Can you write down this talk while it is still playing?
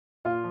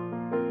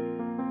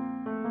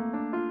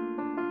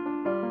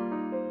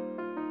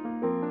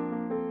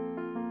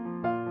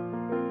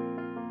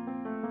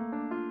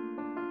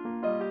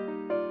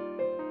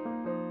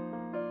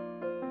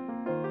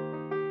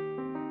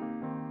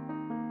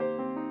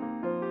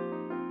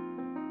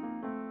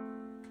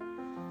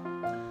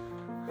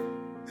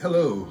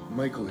Hello,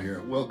 Michael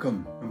here.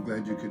 Welcome. I'm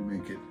glad you could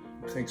make it.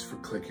 Thanks for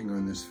clicking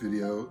on this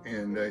video,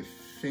 and I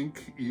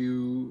think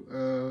you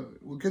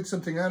will get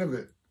something out of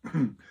it.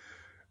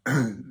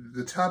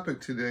 The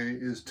topic today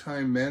is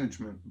time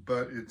management,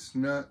 but it's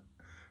not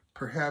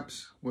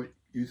perhaps what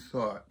you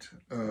thought.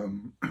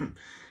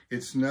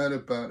 It's not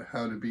about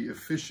how to be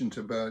efficient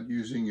about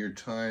using your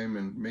time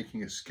and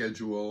making a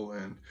schedule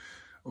and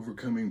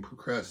overcoming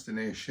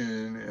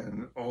procrastination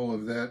and all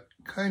of that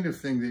kind of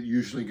thing that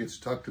usually gets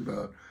talked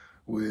about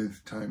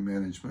with time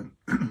management.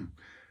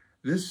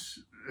 This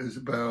is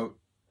about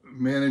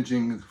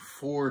managing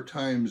 4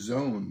 time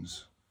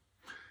zones.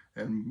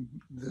 And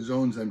the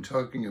zones I'm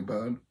talking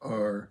about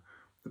are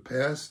the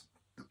past,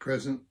 the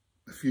present,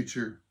 the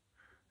future,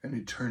 and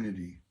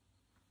eternity.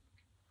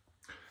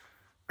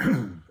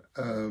 And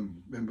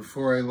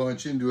before I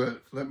launch into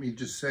it, let me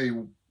just say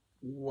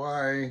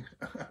why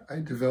I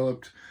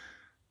developed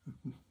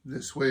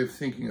this way of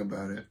thinking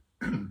about it.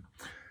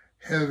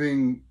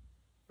 Having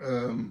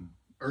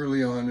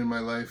early on in my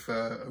life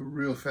a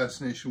real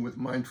fascination with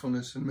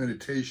mindfulness and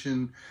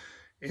meditation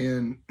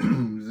and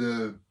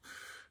the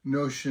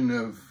notion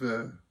of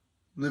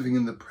living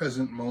in the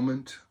present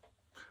moment.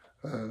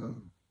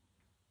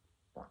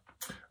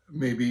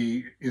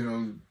 Maybe,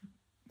 the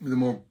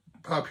more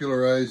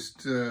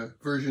popularized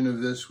version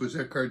of this was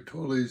Eckhart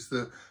Tolle's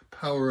The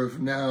Power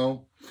of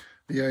Now,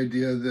 the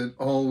idea that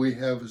all we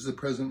have is the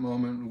present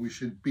moment and we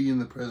should be in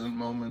the present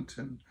moment.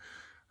 And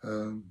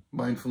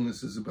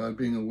mindfulness is about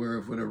being aware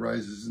of what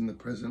arises in the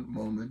present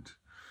moment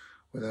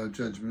without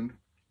judgment.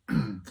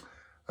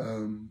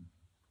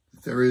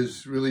 There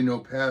is really no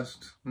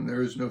past and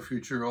there is no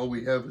future. All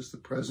we have is the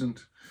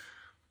present.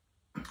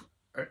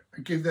 I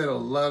gave that a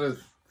lot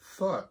of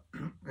thought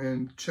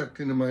and checked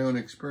into my own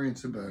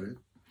experience about it.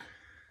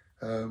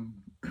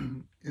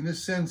 In a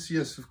sense,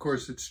 yes, of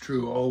course, it's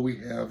true. All we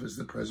have is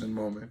the present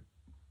moment.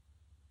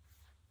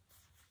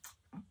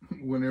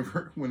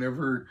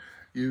 Whenever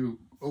you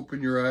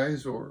open your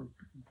eyes or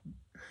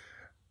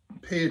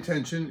pay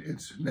attention,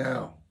 it's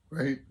now,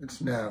 right? It's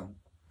now.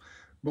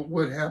 But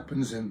what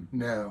happens in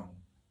now?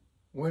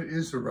 What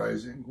is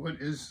arising? What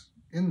is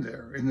in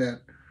there, in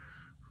that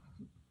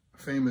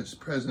famous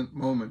present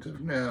moment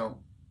of now?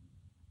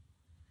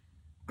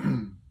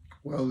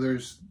 Well,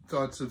 there's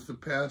thoughts of the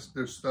past,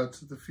 there's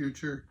thoughts of the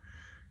future,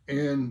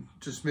 and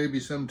just maybe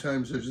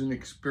sometimes there's an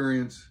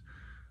experience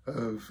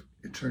of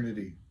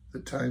eternity, the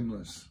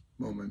timeless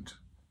moment.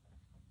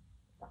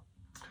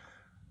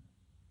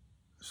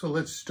 So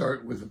let's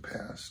start with the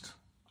past.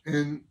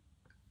 And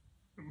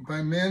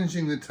by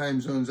managing the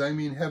time zones, I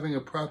mean having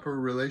a proper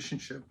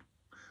relationship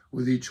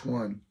with each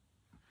one.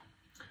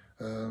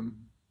 And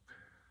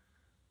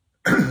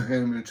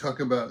I'm going to talk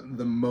about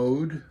the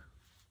mode.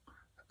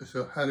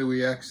 So how do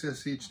we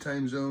access each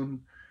time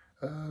zone?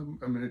 I'm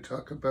going to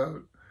talk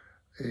about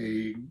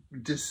a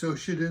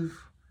dissociative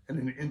and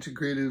an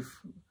integrative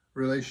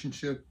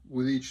relationship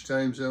with each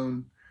time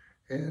zone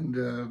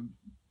and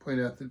point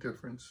out the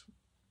difference.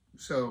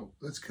 So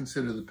let's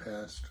consider the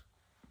past.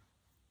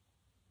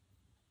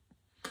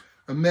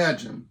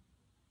 Imagine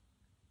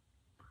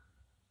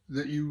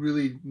that you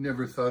really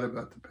never thought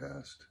about the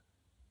past.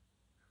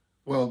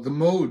 Well, the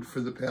mode for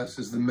the past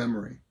is the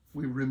memory.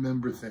 We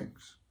remember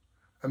things.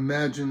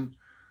 Imagine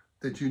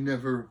that you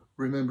never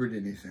remembered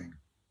anything.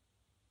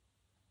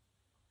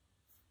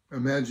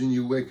 Imagine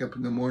you wake up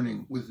in the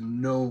morning with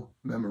no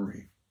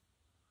memory.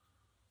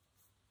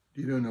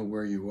 You don't know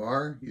where you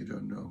are. You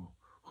don't know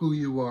who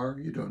you are.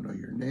 You don't know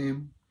your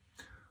name.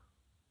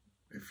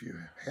 If you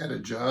had a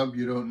job,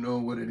 you don't know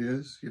what it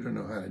is. You don't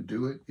know how to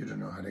do it. You don't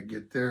know how to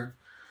get there.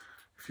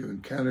 If you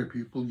encounter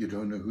people, you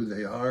don't know who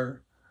they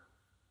are.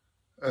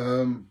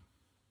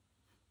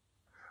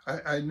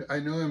 I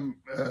know I'm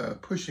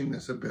pushing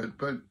this a bit,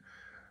 but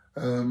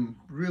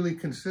really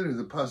consider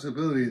the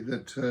possibility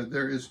that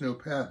there is no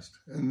past,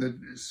 and that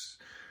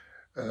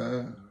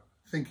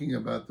thinking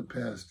about the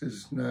past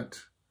is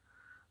not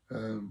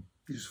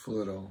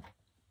useful at all.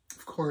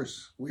 Of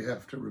course, we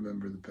have to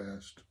remember the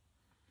past.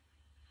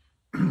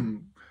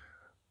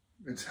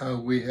 It's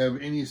how we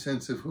have any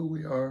sense of who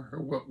we are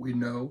or what we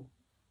know,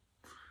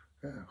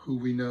 who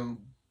we know.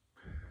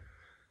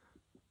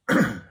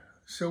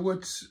 So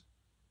what's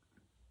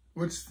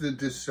the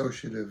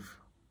dissociative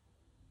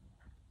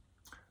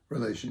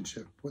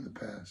relationship with the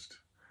past?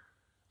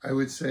 I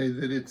would say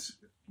that it's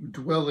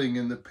dwelling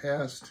in the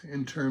past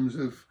in terms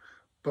of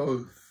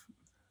both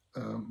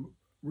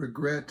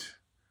regret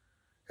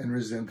and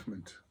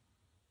resentment.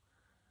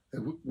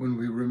 That when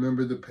we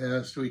remember the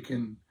past, we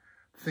can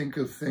think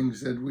of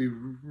things that we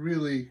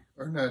really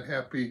are not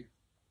happy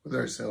with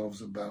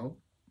ourselves about.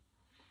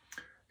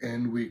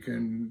 And we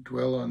can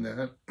dwell on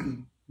that,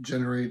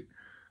 generate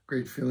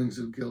great feelings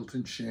of guilt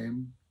and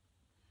shame.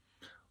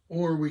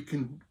 Or we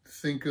can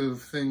think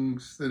of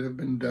things that have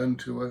been done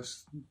to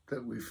us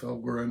that we felt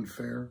were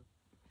unfair.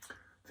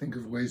 Think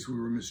of ways we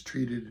were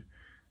mistreated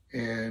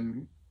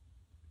and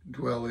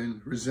dwell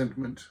in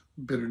resentment,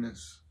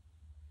 bitterness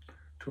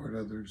toward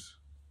others.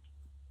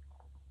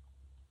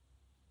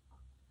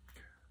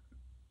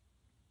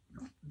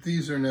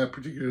 these are not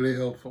particularly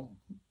helpful.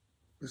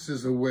 This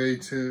is a way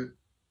to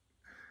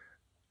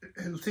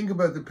think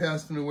about the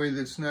past in a way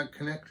that's not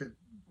connected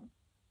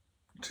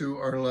to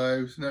our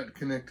lives, not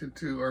connected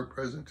to our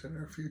present and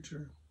our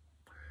future.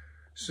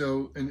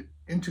 So an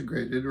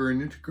integrated or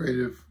an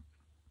integrative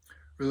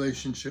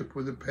relationship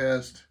with the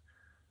past,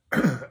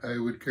 I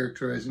would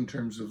characterize in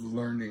terms of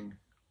learning.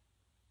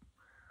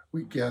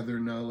 We gather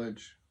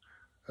knowledge.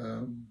 We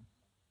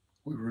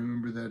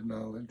remember that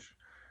knowledge.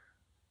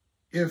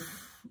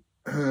 If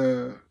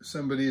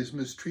somebody has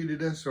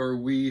mistreated us or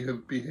we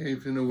have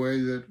behaved in a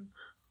way that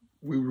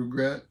we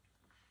regret,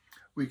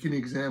 we can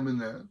examine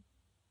that.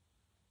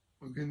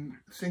 We can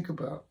think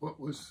about what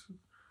was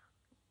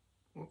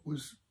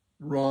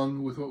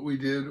wrong with what we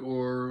did,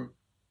 or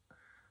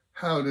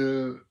how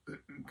to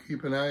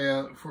keep an eye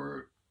out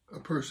for a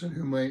person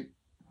who might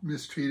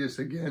mistreat us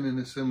again in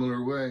a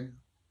similar way.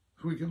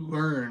 So we can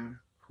learn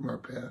from our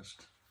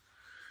past.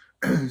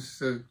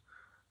 So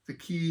the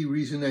key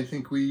reason I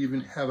think we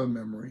even have a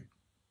memory,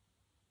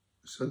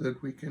 so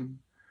that we can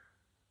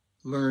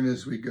learn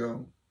as we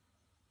go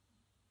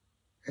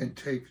and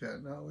take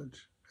that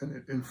knowledge. And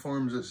it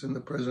informs us in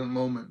the present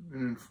moment. It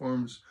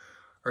informs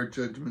our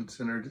judgments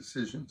and our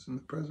decisions in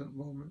the present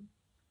moment.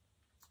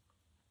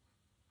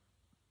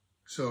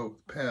 So,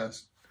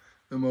 past,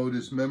 the mode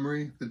is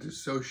memory. The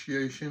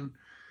dissociation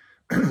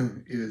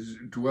is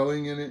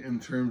dwelling in it in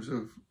terms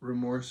of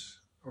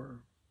remorse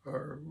or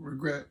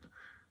regret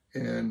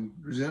and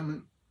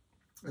resentment.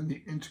 And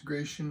the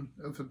integration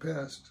of the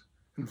past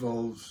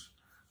involves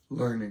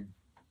learning.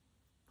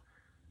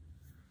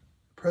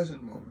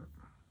 Present moment.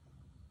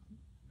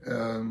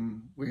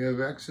 We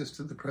have access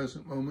to the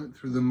present moment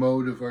through the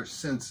mode of our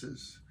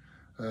senses.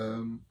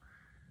 In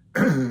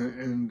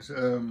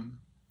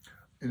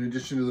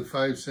addition to the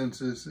five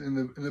senses, in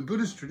the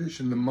Buddhist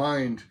tradition, the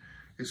mind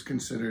is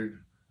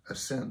considered a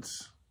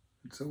sense.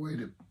 It's a way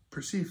to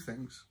perceive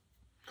things.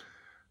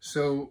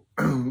 So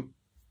the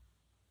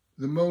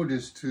mode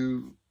is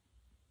to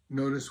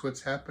notice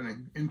what's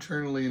happening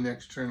internally and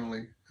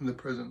externally in the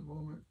present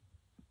moment.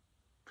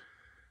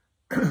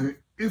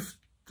 If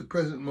the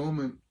present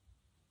moment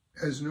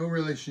has no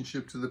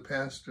relationship to the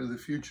past or the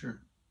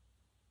future,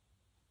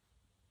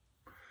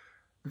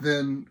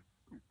 then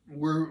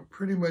we're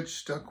pretty much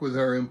stuck with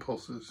our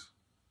impulses.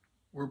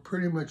 We're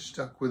pretty much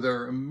stuck with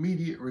our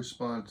immediate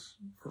response,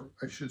 or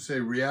I should say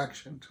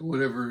reaction, to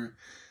whatever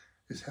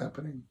is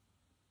happening.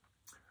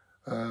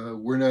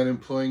 We're not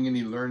employing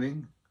any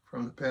learning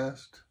from the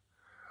past.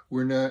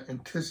 We're not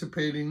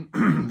anticipating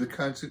the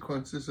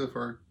consequences of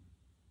our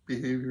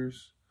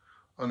behaviors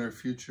on our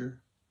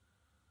future.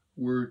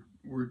 We're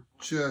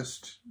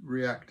just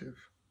reactive,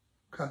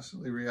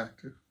 constantly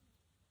reactive.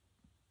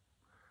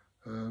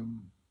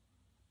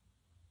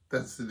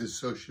 That's the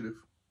dissociative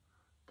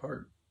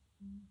part.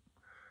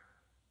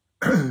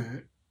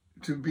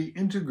 To be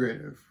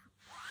integrative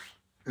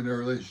in our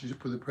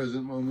relationship with the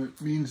present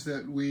moment means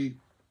that we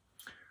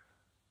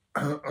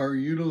are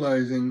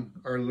utilizing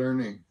our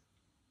learning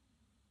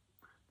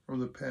from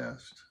the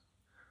past.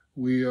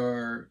 We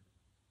are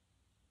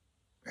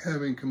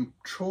having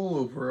control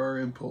over our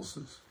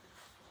impulses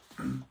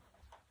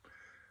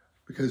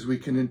because we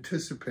can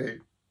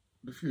anticipate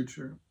the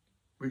future.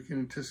 We can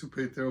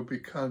anticipate there will be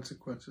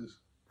consequences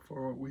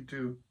for what we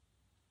do.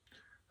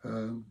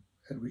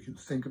 And we can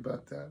think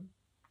about that.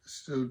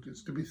 So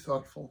it's to be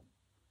thoughtful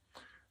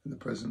in the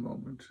present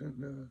moment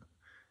and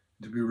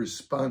to be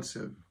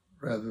responsive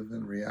rather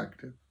than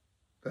reactive.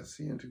 That's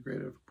the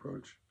integrative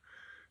approach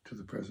to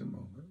the present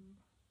moment.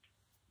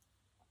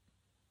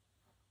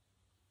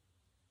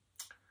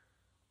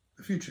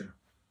 The future.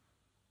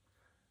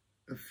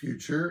 The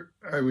future,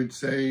 I would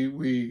say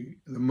the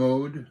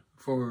mode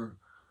for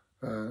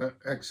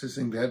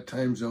accessing that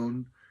time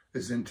zone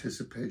is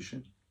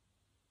anticipation.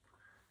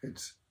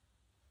 It's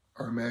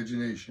our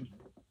imagination,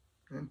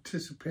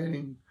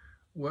 anticipating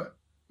what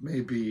may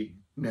be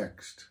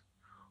next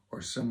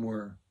or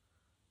somewhere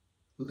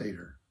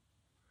later.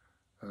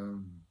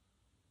 The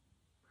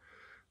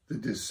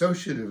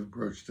dissociative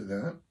approach to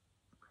that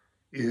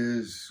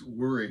is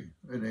worry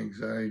and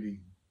anxiety,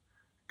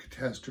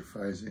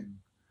 catastrophizing,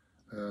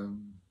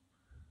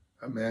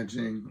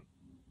 imagining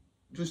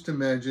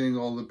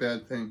all the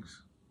bad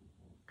things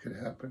could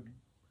happen.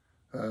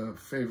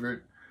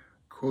 Favorite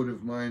quote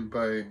of mine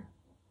by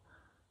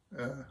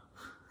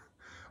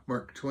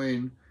Mark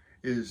Twain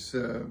is,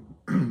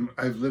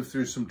 I've lived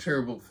through some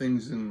terrible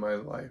things in my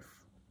life,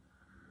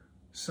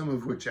 some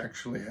of which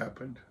actually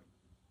happened,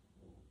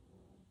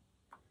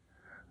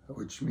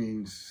 which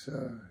means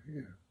a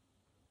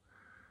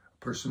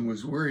person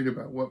was worried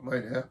about what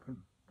might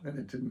happen, and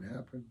it didn't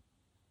happen.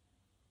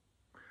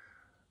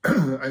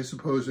 I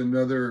suppose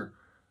another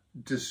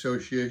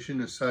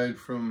dissociation, aside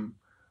from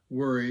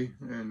worry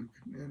and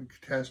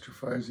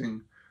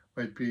catastrophizing,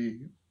 might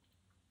be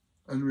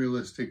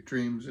unrealistic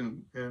dreams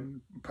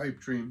and pipe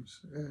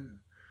dreams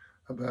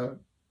about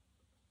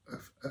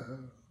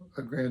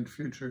a grand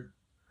future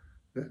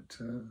that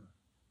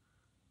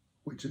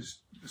we just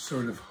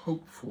sort of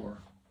hope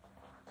for.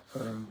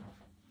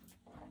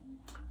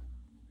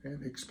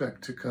 and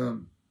expect to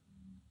come.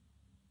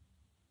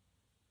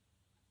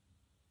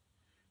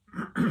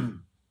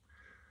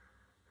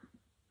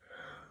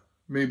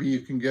 Maybe you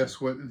can guess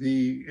what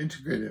the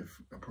integrative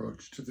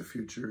approach to the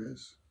future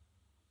is.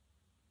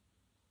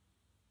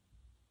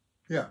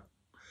 Yeah,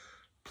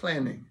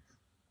 planning.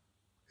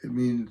 It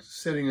means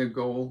setting a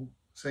goal,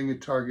 setting a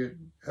target,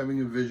 having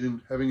a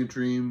vision, having a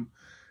dream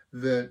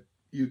that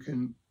you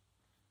can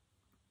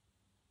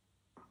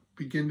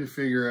begin to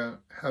figure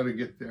out how to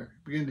get there.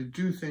 Begin to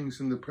do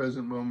things in the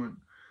present moment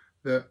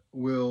that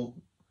will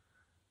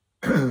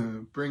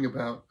bring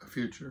about a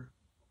future.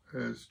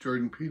 As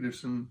Jordan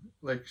Peterson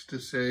likes to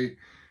say,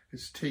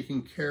 it's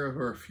taking care of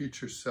our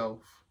future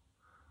self.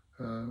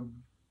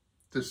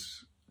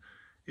 This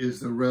is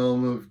the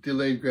realm of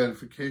delayed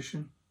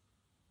gratification.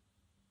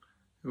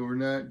 We're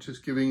not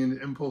just giving in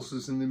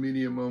impulses in the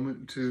immediate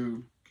moment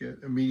to get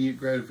immediate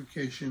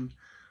gratification.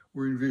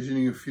 We're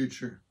envisioning a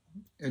future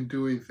and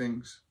doing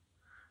things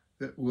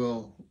that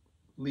will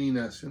lean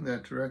us in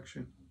that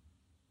direction.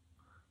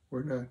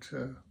 We're not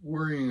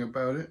worrying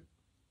about it.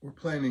 We're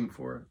planning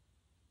for it.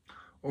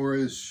 Or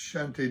as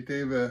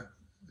Shantideva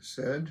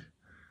said,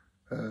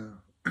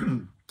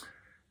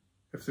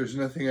 if there's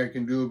nothing I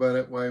can do about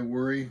it, why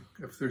worry?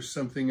 If there's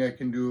something I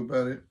can do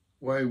about it,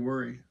 why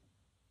worry?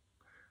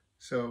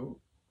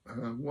 So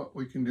what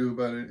we can do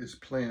about it is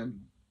plan.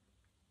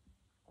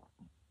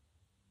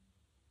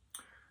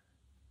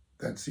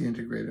 That's the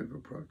integrative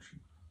approach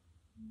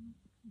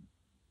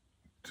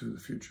to the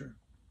future.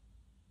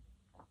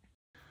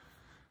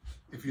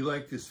 If you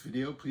like this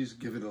video, please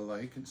give it a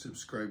like and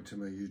subscribe to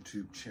my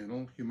YouTube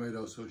channel. You might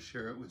also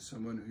share it with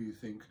someone who you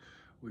think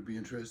would be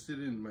interested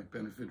and might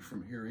benefit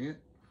from hearing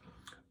it.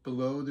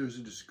 Below, there's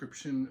a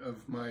description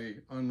of my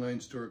online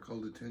store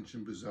called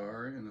Attention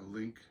Bazaar and a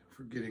link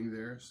for getting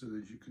there so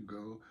that you can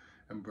go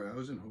and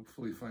browse and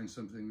hopefully find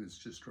something that's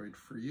just right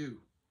for you.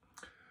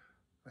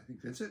 I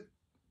think that's it.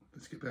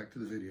 Let's get back to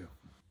the video.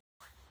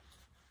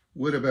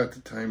 What about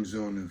the time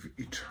zone of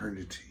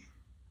eternity?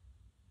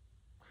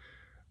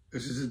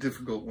 This is a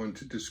difficult one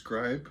to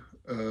describe.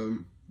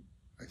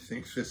 I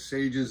think the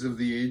sages of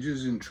the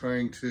ages, in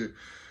trying to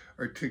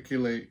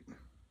articulate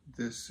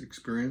this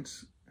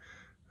experience,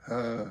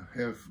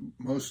 have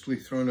mostly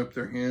thrown up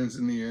their hands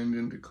in the end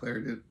and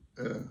declared it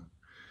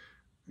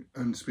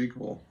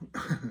unspeakable.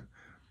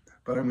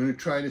 But I'm going to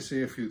try to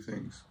say a few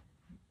things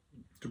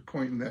to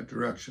point in that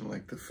direction,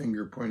 like the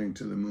finger pointing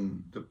to the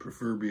moon, the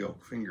proverbial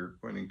finger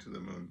pointing to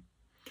the moon.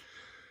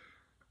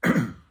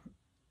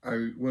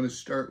 I want to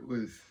start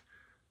with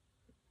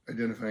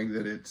identifying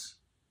that it's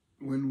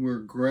when we're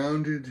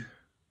grounded,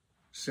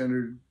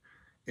 centered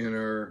in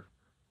our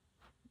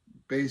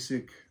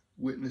basic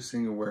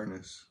witnessing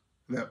awareness,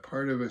 that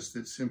part of us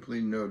that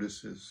simply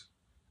notices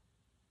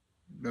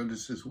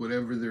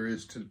whatever there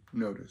is to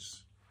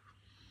notice.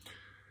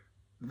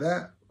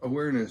 That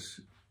awareness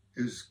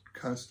is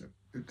constant.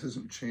 It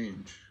doesn't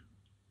change.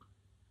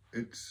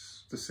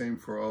 It's the same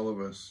for all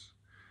of us.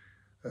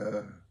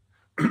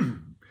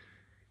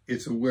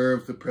 It's aware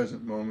of the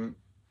present moment,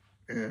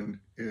 and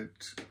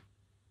it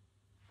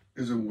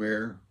is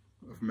aware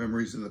of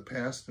memories of the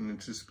past and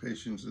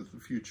anticipations of the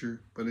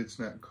future, but it's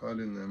not caught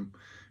in them.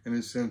 In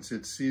a sense,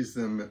 it sees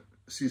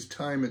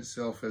time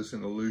itself as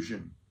an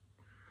illusion.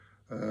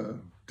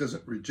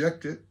 Doesn't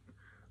reject it,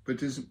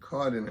 but isn't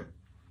caught in it.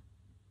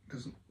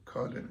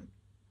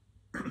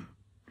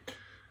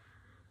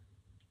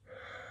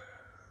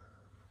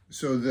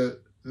 So the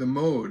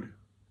mode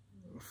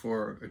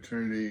for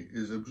eternity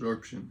is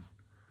absorption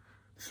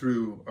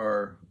through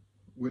our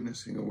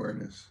witnessing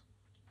awareness.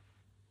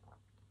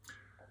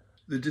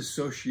 The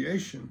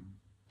dissociation,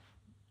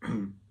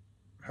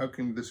 how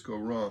can this go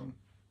wrong?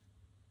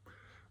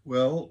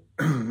 Well,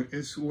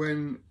 it's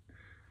when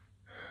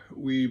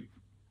we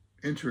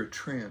enter a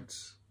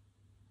trance.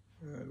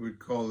 We'd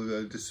call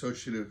the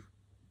dissociative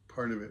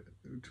part of it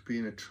to be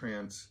in a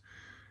trance.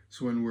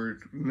 It's when we're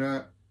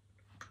not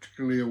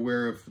particularly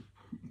aware of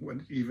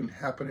what's even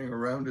happening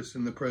around us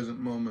in the present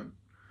moment.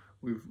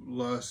 We've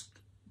lost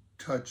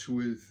touch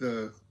with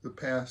the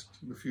past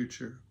and the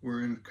future.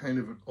 We're in kind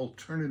of an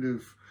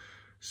alternative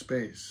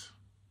space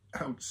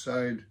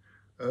outside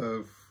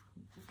of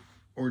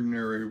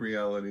ordinary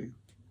reality.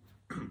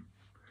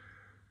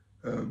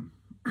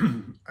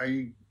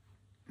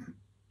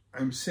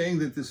 I'm saying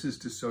that this is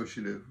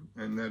dissociative,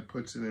 and that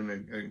puts it in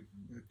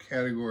a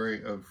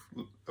category of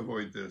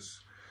avoid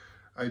this.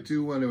 I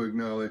do want to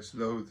acknowledge,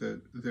 though,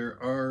 that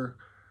there are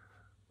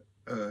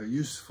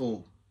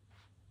useful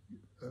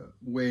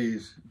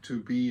ways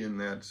to be in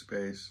that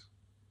space.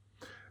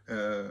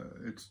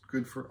 It's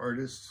good for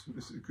artists,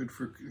 it's good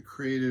for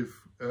creative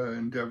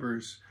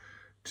endeavors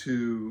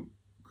to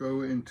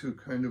go into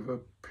kind of a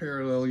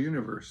parallel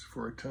universe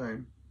for a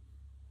time.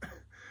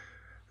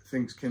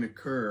 Things can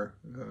occur,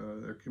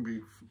 there can be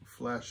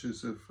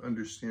flashes of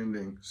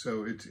understanding,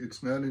 so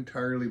it's not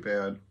entirely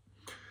bad.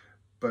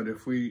 But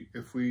if we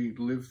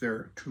live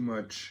there too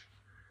much,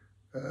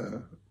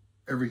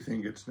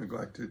 everything gets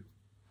neglected.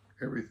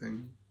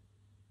 Everything.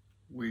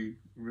 We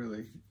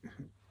really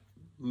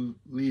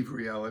leave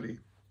reality,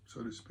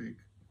 so to speak.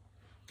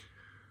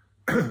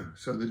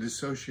 So the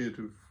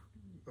dissociative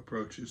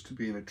approach is to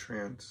be in a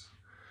trance.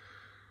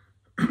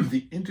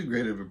 The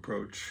integrative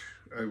approach,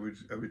 I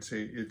would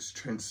say it's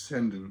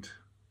transcendent,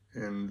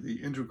 and the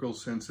integral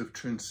sense of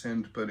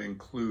transcend but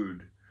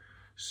include.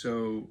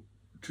 So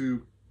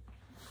to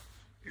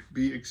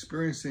be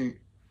experiencing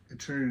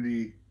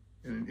eternity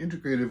in an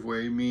integrative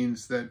way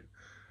means that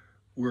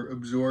we're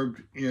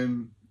absorbed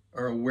in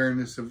our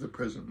awareness of the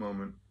present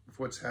moment, of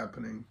what's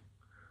happening.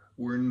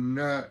 We're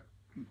not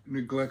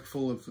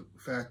neglectful of the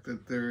fact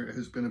that there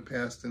has been a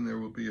past and there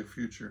will be a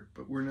future,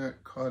 but we're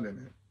not caught in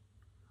it.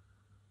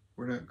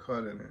 We're not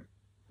caught in it.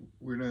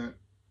 We're not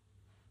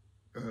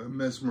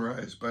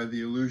mesmerized by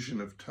the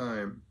illusion of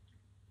time.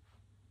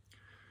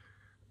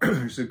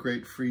 There's a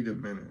great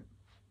freedom in it,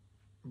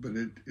 but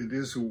it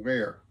is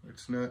aware.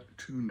 It's not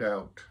tuned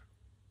out.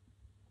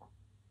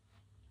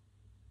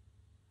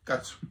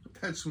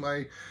 That's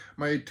my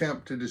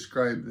attempt to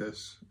describe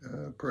this.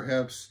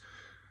 Perhaps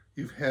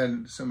you've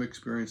had some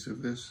experience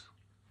of this.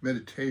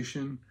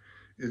 Meditation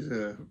is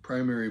a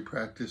primary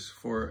practice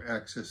for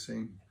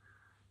accessing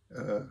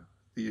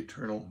the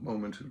eternal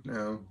moment of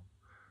now.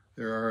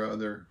 There are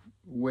other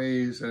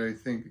ways that I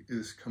think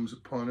this comes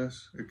upon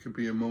us. It could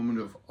be a moment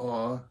of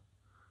awe.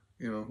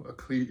 You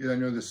know, I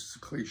know this is a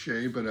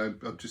cliche, but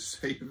I'll just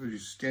say, you're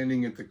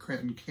standing at the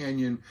Grand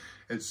Canyon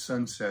at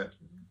sunset.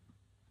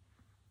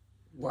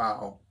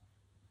 Wow,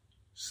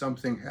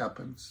 something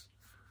happens.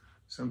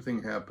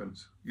 Something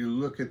happens. You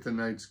look at the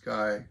night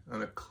sky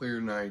on a clear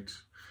night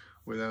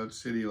without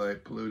city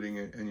light polluting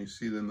it, and you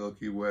see the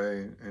Milky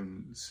Way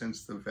and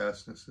sense the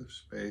vastness of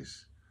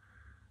space,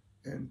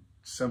 and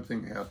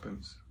something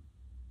happens.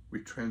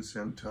 We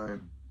transcend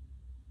time.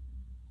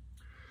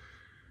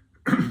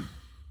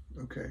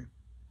 Okay,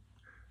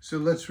 so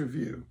let's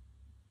review.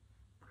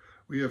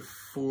 We have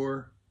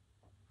 4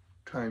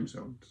 time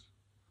zones: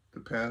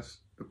 the past,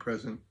 the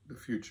present, the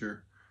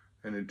future,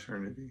 and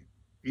eternity.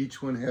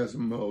 Each one has a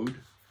mode,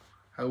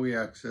 how we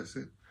access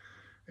it,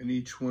 and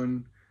each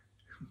one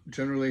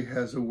generally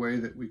has a way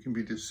that we can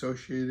be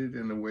dissociated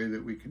and a way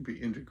that we can be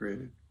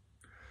integrated.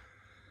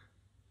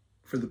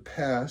 For the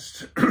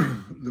past,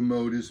 the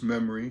mode is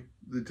memory.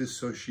 The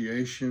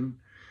dissociation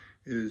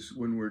is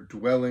when we're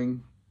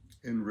dwelling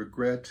in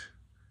regret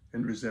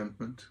and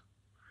resentment.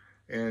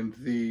 And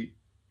the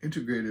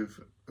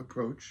integrative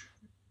approach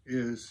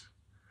is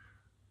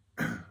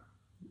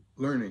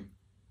learning.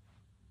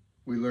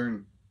 We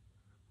learn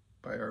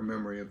by our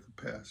memory of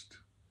the past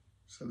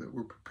so that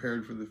we're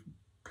prepared for the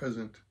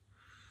present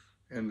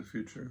and the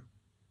future.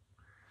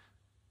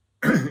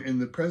 In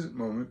the present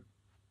moment,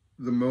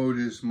 the mode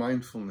is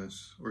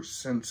mindfulness or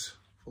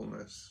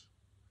sensefulness,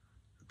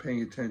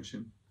 paying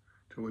attention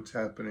to what's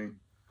happening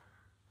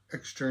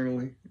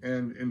externally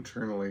and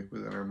internally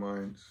within our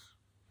minds.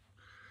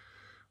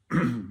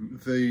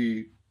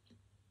 The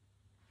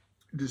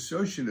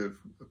dissociative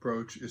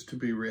approach is to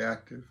be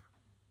reactive,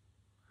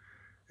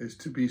 is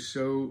to be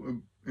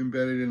so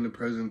embedded in the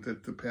present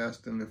that the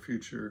past and the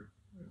future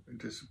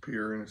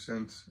disappear in a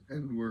sense,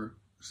 and we're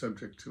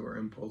subject to our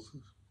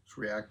impulses. It's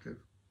reactive.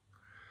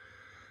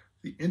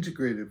 The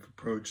integrative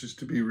approach is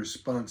to be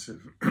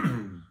responsive,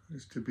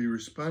 is to be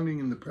responding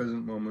in the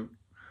present moment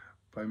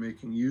by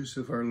making use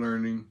of our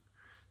learning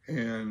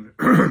and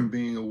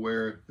being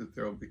aware that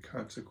there will be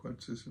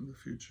consequences in the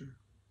future.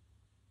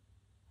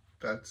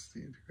 That's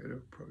the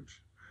integrative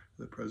approach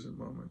to the present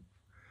moment.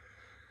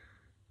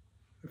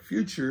 The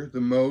future,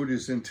 the mode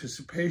is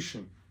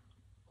anticipation.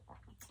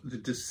 The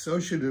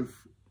dissociative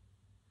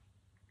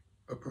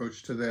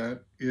approach to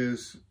that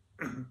is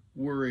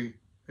worry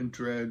and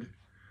dread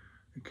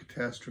and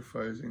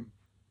catastrophizing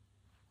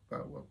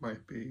about what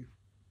might be.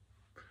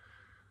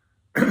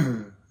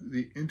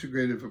 The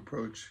integrative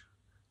approach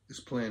is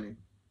planning,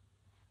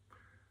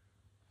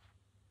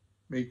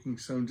 making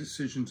some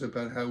decisions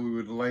about how we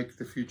would like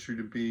the future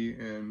to be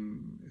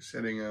and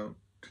setting out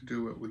to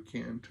do what we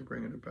can to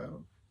bring it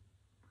about.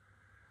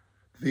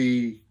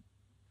 The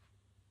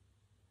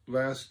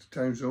last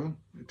time zone,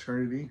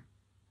 eternity,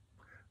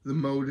 the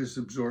mode is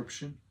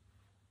absorption.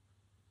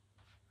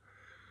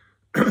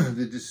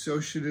 The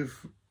dissociative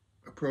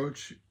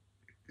approach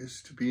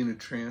is to be in a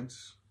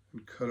trance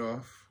and cut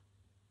off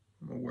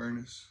from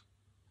awareness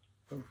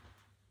of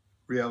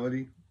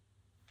reality.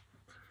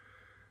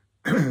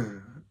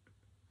 The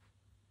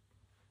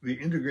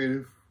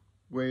integrative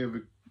way of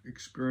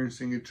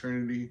experiencing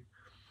eternity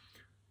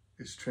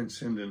is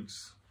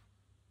transcendence,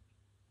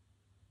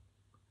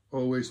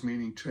 always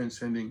meaning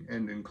transcending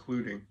and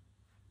including.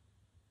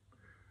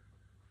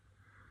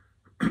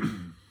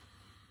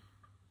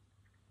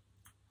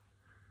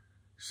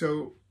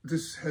 So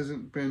this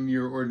hasn't been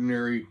your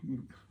ordinary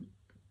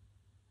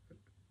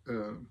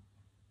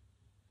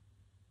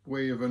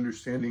way of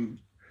understanding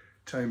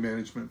time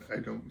management, I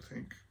don't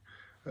think.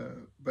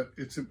 But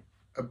it's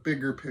a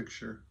bigger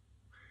picture.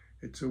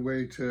 It's a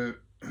way to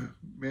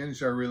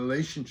manage our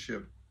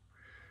relationship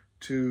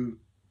to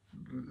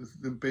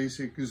the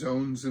basic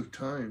zones of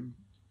time,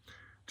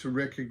 to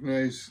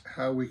recognize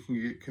how we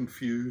can get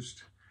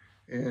confused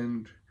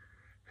and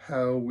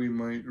how we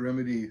might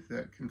remedy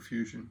that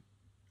confusion,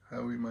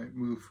 how we might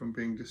move from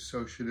being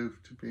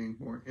dissociative to being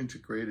more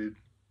integrated.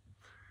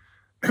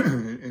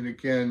 And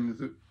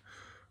again,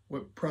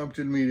 what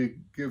prompted me to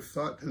give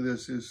thought to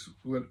this is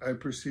what I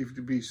perceive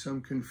to be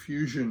some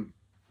confusion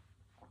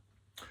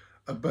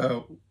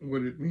about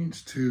what it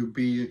means to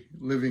be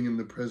living in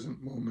the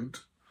present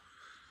moment.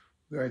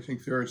 I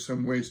think there are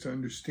some ways to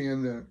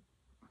understand that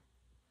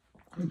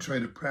and try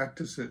to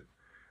practice it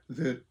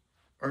that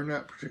are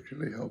not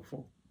particularly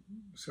helpful.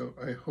 So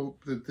I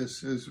hope that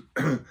this has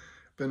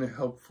been a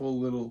helpful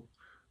little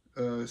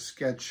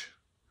sketch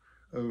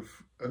of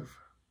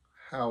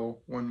how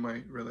one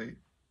might relate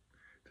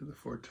to the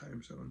 4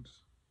 time zones.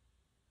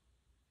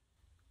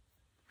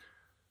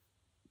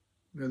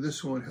 Now,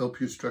 this won't help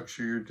you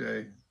structure your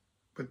day,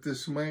 but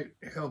this might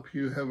help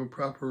you have a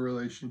proper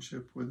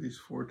relationship with these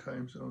 4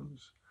 time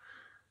zones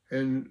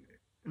and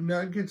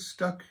not get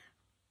stuck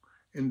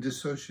in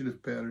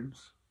dissociative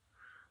patterns,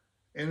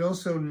 and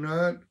also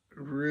not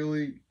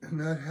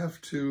have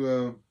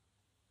to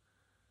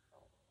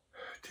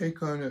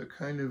take on a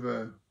kind of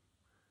a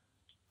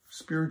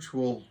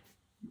spiritual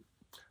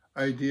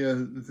idea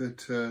that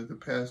the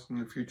past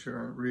and the future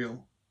aren't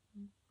real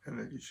and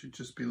that you should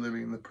just be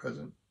living in the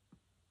present.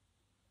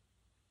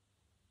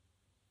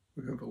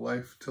 We have a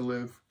life to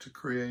live, to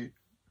create,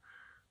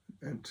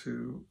 and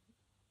to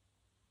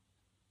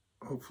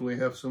hopefully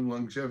have some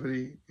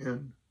longevity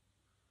in,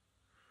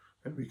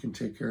 and we can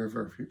take care of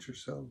our future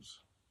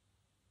selves.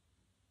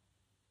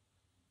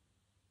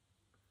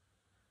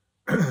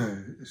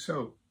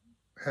 So,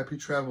 happy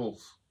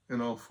travels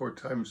in all 4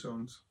 time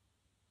zones.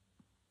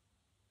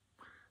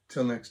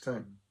 Till next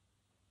time,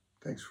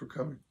 thanks for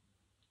coming.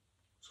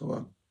 So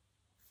long.